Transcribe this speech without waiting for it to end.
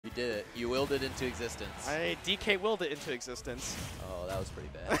You did it. You willed it into existence. I DK willed it into existence. Oh, that was pretty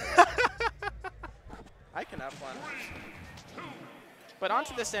bad. I can have fun. But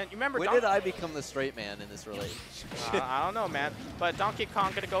onto this end, you remember When did I become the straight man in this relationship? I don't know, man. But Donkey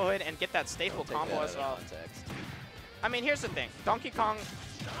Kong gonna go ahead and get that staple combo as well. Context. I mean, here's the thing. Donkey Kong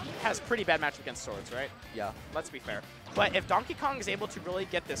has pretty bad matchup against swords, right? Yeah. Let's be fair. But if Donkey Kong is able to really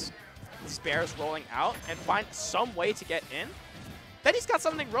get these bears rolling out and find some way to get in, then he's got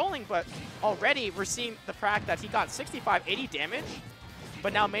something rolling. But already we're seeing the fact that he got 65, 80 damage.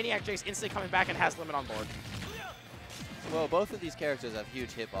 But now Maniac J's instantly coming back and has limit on board. Well, both of these characters have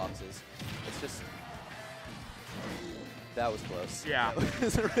huge hitboxes. It's just... That was close. Yeah. That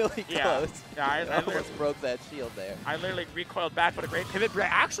was really close. Yeah, I almost broke that shield there. I literally recoiled back, but a great pivot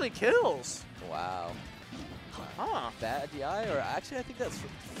actually kills. Wow. Huh. Bad DI, or actually I think that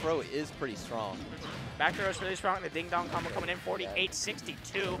throw is pretty strong. Back throw is really strong. The ding dong combo coming in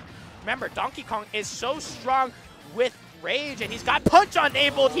 48-62. Remember, Donkey Kong is so strong with rage, and he's got punch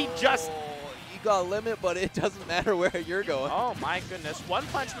enabled. He just... You got limit, but it doesn't matter where you're going. Oh my goodness. One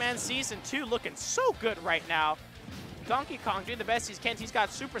Punch Man Season 2 looking so good right now. Donkey Kong doing the best he can. He's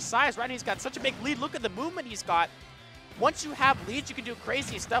got super size, right? He's got such a big lead. Look at the movement he's got. Once you have leads, you can do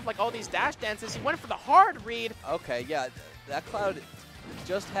crazy stuff like all these dash dances. He went for the hard read. Okay, yeah. That Cloud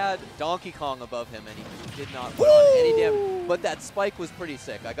just had Donkey Kong above him, and he did not put Woo! on any damage. But that spike was pretty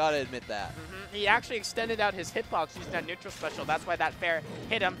sick. I gotta admit that. He actually extended out his hitbox using that neutral special. That's why that fair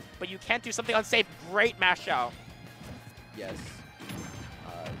hit him. But you can't do something unsafe. Great mash out. Yes.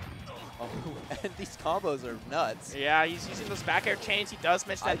 Oh, and these combos are nuts. Yeah, he's using those back air chains. He does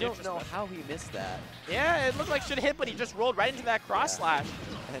miss that I neutral don't know special. how he missed that. Yeah, it looked like should hit, but he just rolled right into that cross slash.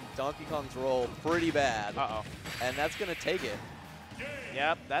 And Donkey Kong's roll pretty bad. Uh-oh. And that's going to take it.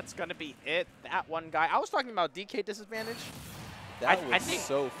 Yep, that's going to be it. That one guy. I was talking about DK disadvantage. That I was think,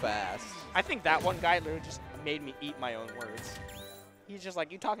 so fast. I think that one guy literally just made me eat my own words. He's just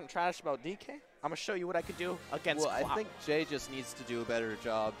like, you talking trash about DK? I'm going to show you what I could do against Well, Cloud. I think Jay just needs to do a better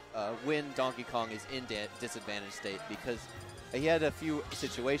job when Donkey Kong is in disadvantaged state, because he had a few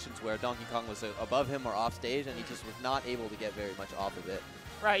situations where Donkey Kong was above him or off stage, and he just was not able to get very much off of it.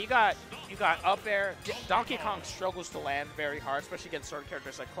 Right, you got up air. Donkey Kong struggles to land very hard, especially against sword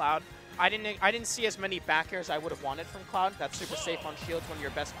characters like Cloud. I didn't see as many back airs I would have wanted from Cloud. That's super safe on shields, one of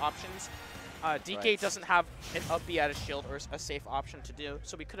your best options. DK doesn't have an up B at a shield or a safe option to do,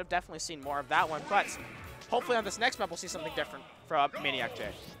 so we could have definitely seen more of that one. But hopefully on this next map we'll see something different from Maniac J.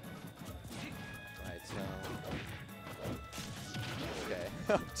 Right, so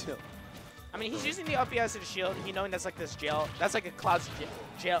okay. I mean, he's using the up B as a shield. He knowing that's like this jail. That's like a Cloud's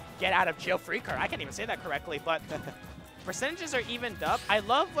jail get out of jail free card. I can't even say that correctly, but percentages are evened up. I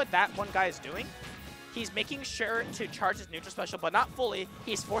love what that one guy is doing. He's making sure to charge his neutral special, but not fully.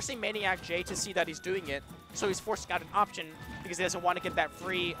 He's forcing Maniac J to see that he's doing it, so he's forcing out an option because he doesn't want to get that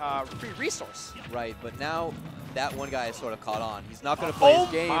free resource. Right, but now that one guy is sort of caught on. He's not going to play his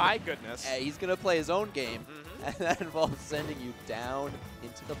game. Oh my goodness. He's going to play his own game, and that involves sending you down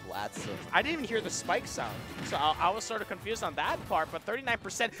into the Blatz zone. I didn't even hear the spike sound, so I was sort of confused on that part, but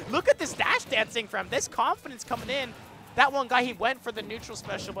 39%. Look at this dash dancing from this confidence coming in. That one guy, he went for the neutral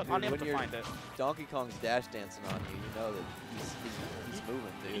special, but unable to find it. Donkey Kong's dash dancing on you, you know that he's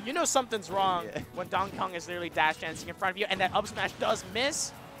moving, dude. You know something's wrong when Donkey Kong is literally dash dancing in front of you, and that up smash does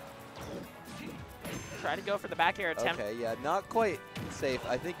miss. Try to go for the back air attempt. Okay, yeah, not quite safe.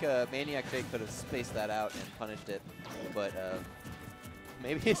 I think Maniac J could have spaced that out and punished it, but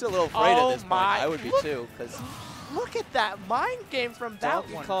maybe he's a little afraid at this point. I would be too, because look at that mind game from that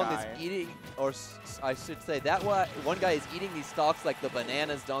Donkey one Kong guy. is eating, or I should say, that one guy is eating these stocks like the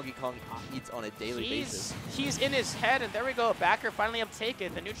bananas Donkey Kong eats on a daily basis. He's in his head, and there we go. Backer finally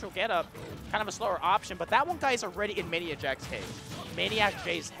uptaken. The neutral get up, kind of a slower option, but that one guy is already in Maniac J's head. Maniac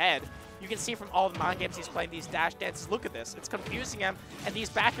J's head. You can see from all the mind games he's playing these dash dances. Look at this. It's confusing him, and these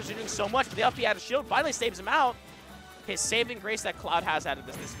backers are doing so much, but the up B out of shield finally saves him out. His saving grace that Cloud has out of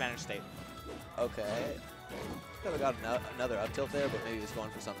this disadvantaged state. Okay. Could have got another up tilt there, but maybe he was going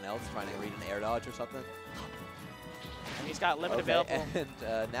for something else, trying to read an air dodge or something. And he's got limit available. And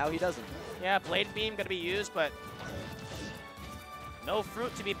now he doesn't. Yeah, Blade Beam going to be used, but no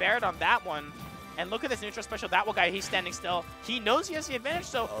fruit to be bared on that one. And look at this neutral special. That one guy, he's standing still. He knows he has the advantage,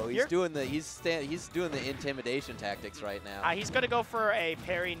 so he's doing the intimidation tactics right now. He's going to go for a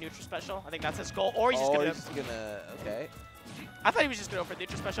parry neutral special. I think that's his goal. Or he's just going to. Okay. I thought he was just going to go for the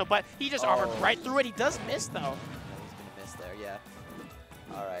neutral special, but he just armored right through it. He does miss, though. No, he's going to miss there, yeah.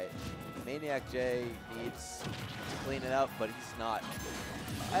 All right. Maniac J needs to clean it up, but he's not.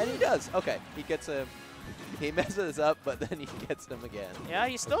 And he does. Okay. He gets a He messes up, but then he gets them again. Yeah,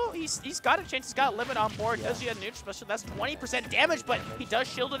 he's got a chance. He's got a limit on board. Yeah. Does he have neutral special? That's 20% damage, but he does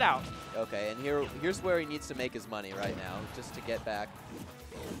shield it out. Okay, and here's where he needs to make his money right now, just to get back.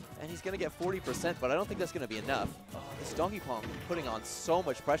 And he's going to get 40%, but I don't think that's going to be enough. This Donkey Kong putting on so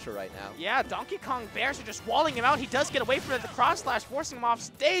much pressure right now. Yeah, Donkey Kong Bears are just walling him out. He does get away from the cross slash, forcing him off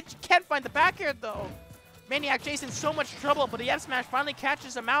stage. Can't find the back air, though. Maniac J's in so much trouble, but the F smash finally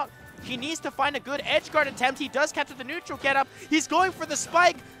catches him out. He needs to find a good edge guard attempt. He does catch with the neutral get up. He's going for the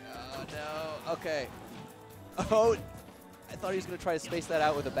spike. Oh, no. Okay. Oh, I thought he was going to try to space that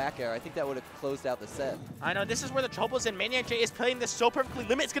out with a back air. I think that would have closed out the set. I know, this is where the trouble is, and Maniac J is playing this so perfectly.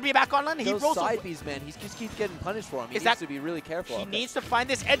 Limit is going to be back online. He Those rolls side Bs, man, he just keeps getting punished for him. He Is needs that- to be really careful. He of needs to find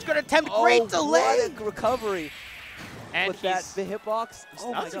this edge guard attempt. Oh, Great delay. what a recovery. And with that the hitbox.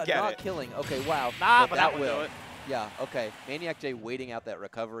 Oh my doesn't god, get not it. killing. Okay, wow. Nah, but that that would will. do it. Yeah, okay. Maniac J waiting out that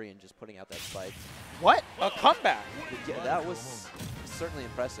recovery and just putting out that spike. What? A comeback. Yeah, that was certainly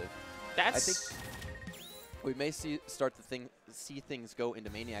impressive. That's. I think we may see things go into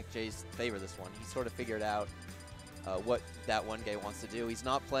Maniac J's favor this one. He sort of figured out what that one guy wants to do. He's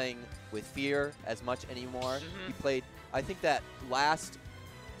not playing with fear as much anymore. He played, I think that last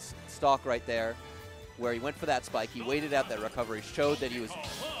stock right there, where he went for that spike, he waited out that recovery, showed that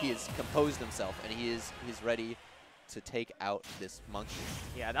he has composed himself, and he's ready to take out this monkey.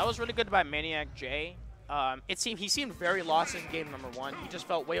 Yeah, that was really good by Maniac J. He seemed very lost in game number 1. He just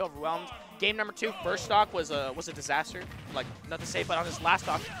felt way overwhelmed. Game number 2, first stock was a disaster. Like, nothing to say, but on his last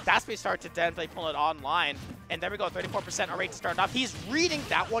stock, that's when he started to definitely pull it online. And there we go, 34% rate to start off. He's reading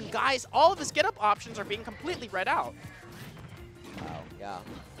that one, guys. All of his get-up options are being completely read out. Wow, yeah.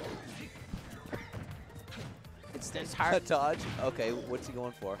 It's the entire... Dodge. Okay, what's he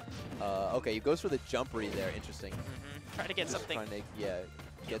going for? Okay, he goes for the jump read there. Interesting. Trying to get Just something. Trying to,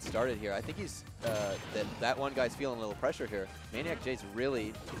 get started here. I think he's that one guy's feeling a little pressure here. Maniac J's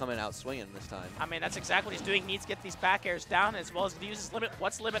really coming out swinging this time. I mean, that's exactly what he's doing. He needs to get these back airs down as well as use his limit.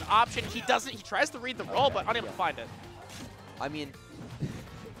 What's limit option? He doesn't. He tries to read the roll, but unable to find it. I mean,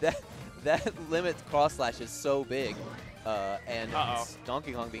 that limit cross slash is so big, and it's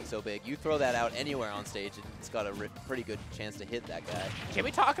Donkey Kong being so big, you throw that out anywhere on stage, and it's got a pretty good chance to hit that guy. Can we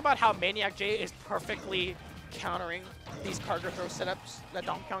talk about how Maniac J is perfectly countering these cargo throw setups that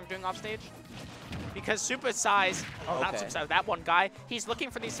Donkey Kong doing off stage? Because Super Size, not Super Size, that one guy, he's looking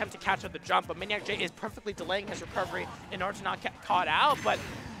for the attempt to catch at the jump, but Maniac J is perfectly delaying his recovery in order to not get caught out, but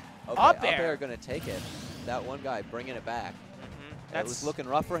up air Going to take it. That one guy bringing it back. That's It was looking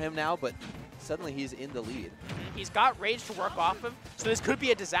rough for him now, but suddenly he's in the lead. He's got rage to work off of, so this could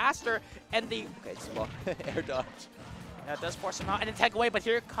be a disaster, and the... Okay, air dodge. That does force him out and then tag away, but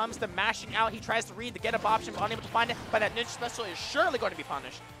here comes the mashing out. He tries to read the get-up option, but unable to find it, but that ninja special is surely going to be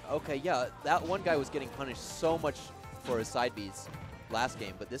punished. Okay, yeah, that one guy was getting punished so much for his side Bs last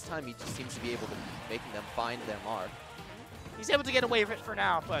game, but this time he just seems to be able to making them find their mark. He's able to get away with it for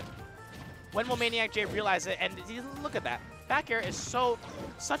now, but when will Maniac J realize it? And look at that. Back air is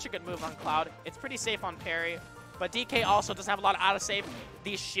such a good move on Cloud. It's pretty safe on parry, but DK also doesn't have a lot of out-of-save.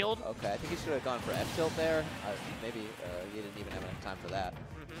 These shield. Okay, I think he should have gone for F-tilt there. Maybe he didn't even have enough time for that.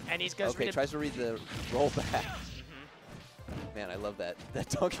 And he's going to tries to read the roll back. Man, I love that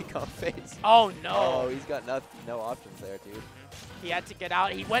Donkey Kong face. Oh, no. Oh, he's got no options there, dude. He had to get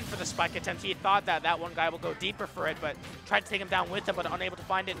out. He went for the spike attempt. He thought that one guy will go deeper for it, but tried to take him down with him, but unable to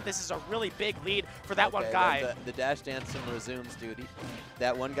find it. This is a really big lead for that one guy. The dash dancing resumes, dude.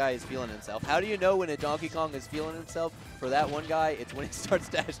 That one guy is feeling himself. How do you know when a Donkey Kong is feeling himself? For that one guy, it's when he starts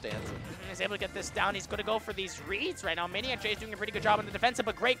dash dancing. He's able to get this down. He's going to go for these reads right now. Maniac J is doing a pretty good job on the defensive,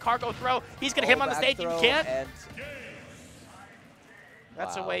 but great cargo throw. He's going to hit him on the stage. You can't.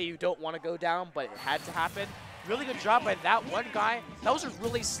 That's a way you don't want to go down, but it had to happen. Really good job by that one guy. That was a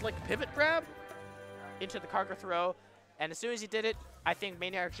really slick pivot grab into the cargo throw. And as soon as he did it, I think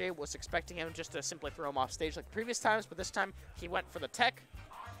Maniac J was expecting him just to simply throw him off stage like previous times, but this time he went for the tech,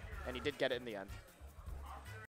 and he did get it in the end.